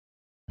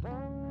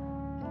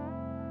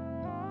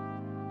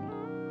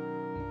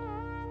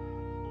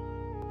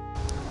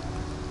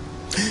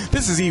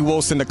This is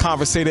E.Wilson, the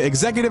Conversator,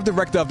 Executive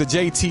Director of the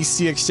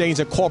JTC Exchange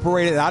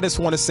Incorporated. And I just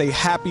want to say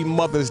Happy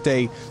Mother's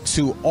Day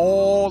to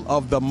all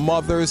of the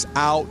mothers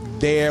out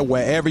there,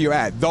 wherever you're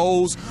at.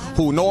 Those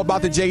who know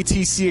about the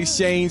JTC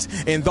Exchange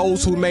and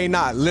those who may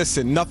not.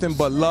 Listen, nothing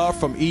but love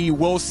from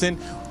E.Wilson.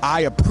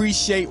 I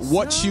appreciate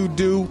what you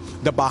do,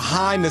 the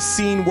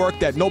behind-the-scene work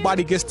that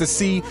nobody gets to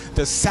see,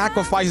 the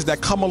sacrifices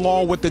that come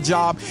along with the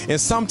job. And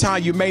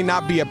sometimes you may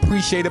not be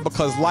appreciated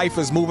because life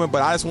is moving,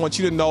 but I just want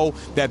you to know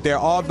that there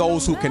are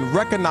those who can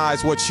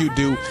recognize what you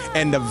do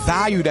and the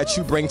value that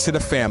you bring to the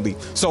family.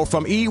 So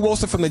from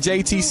E.Wilson from the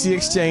JTC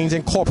Exchange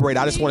Incorporated,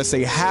 I just want to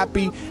say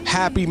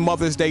happy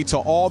Mother's Day to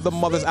all the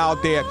mothers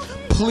out there.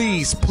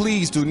 Please,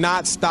 please do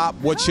not stop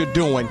what you're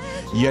doing.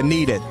 You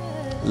need it.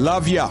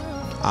 Love ya.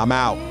 I'm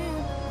out.